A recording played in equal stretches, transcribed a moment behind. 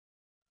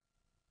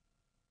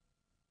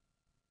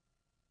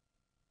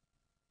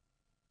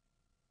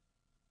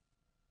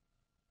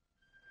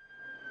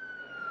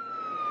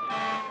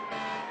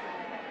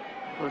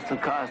What's the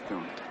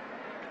costume?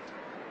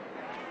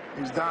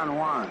 He's Don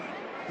Juan.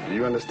 Do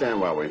you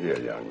understand why we're here,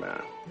 young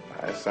man?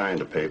 I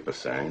signed a paper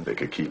saying they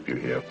could keep you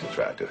here to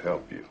try to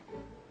help you.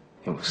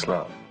 It was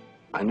love.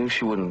 I knew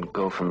she wouldn't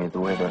go for me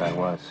the way that I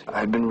was.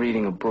 I'd been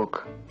reading a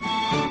book.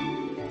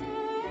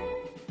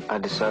 I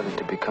decided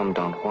to become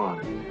Don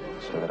Juan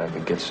so that I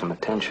could get some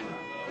attention.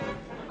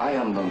 I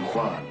am Don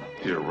Juan.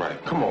 You're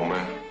right. Come on,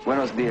 man.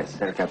 Buenos dias,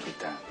 el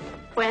capitán.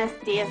 Buenos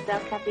dias,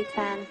 del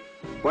capitán.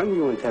 When do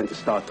you intend to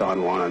start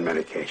Don Juan on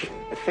medication?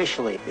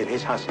 Officially, in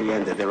his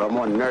hacienda, there are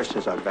more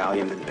nurses on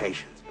Valium than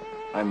patients.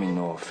 I mean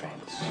no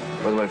offense,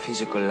 but where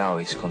physical law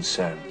is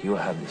concerned, you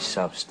have the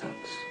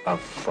substance of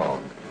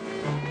fog.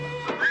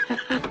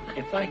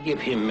 If I give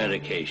him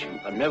medication,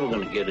 I'm never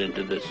going to get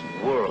into this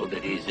world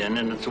that he's in,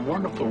 and it's a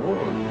wonderful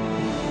world.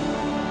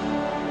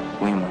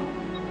 Women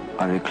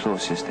are the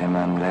closest a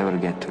man will ever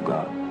get to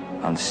God,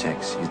 and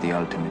sex is the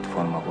ultimate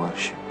form of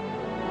worship.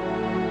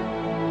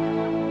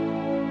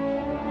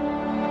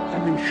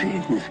 I've been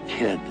treating this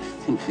kid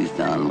since he's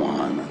Don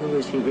Juan. Who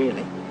is he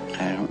really?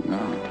 I don't know.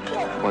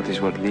 What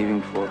is worth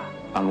living for,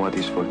 and what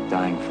is worth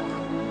dying for?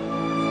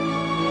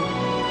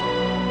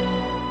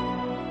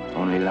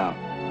 Only love.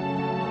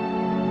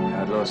 I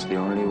had lost the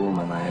only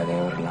woman I had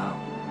ever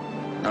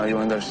loved. Now you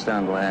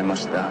understand why I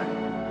must die.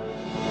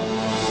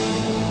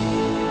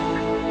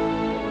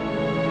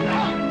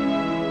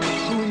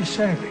 Who are you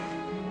saving?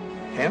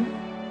 Him?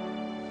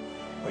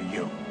 Or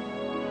you?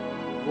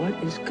 What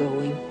is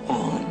going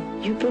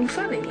on? You've been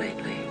funny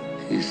lately.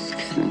 He's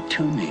getting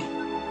to me.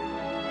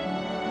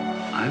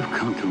 I've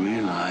come to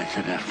realize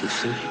that after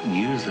 30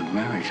 years of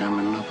marriage, I'm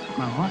in love with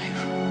my wife.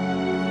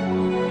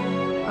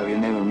 Have you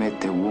never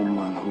met a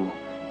woman who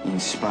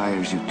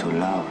inspires you to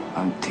love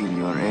until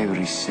your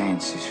every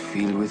sense is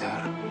filled with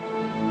her?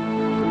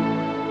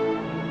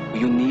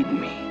 You need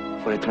me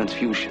for a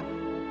transfusion.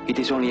 It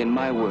is only in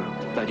my world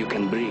that you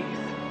can breathe.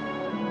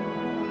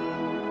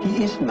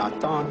 He is not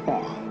Don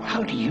Juan.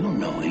 How do you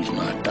know he's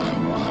not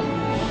Don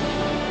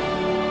Juan?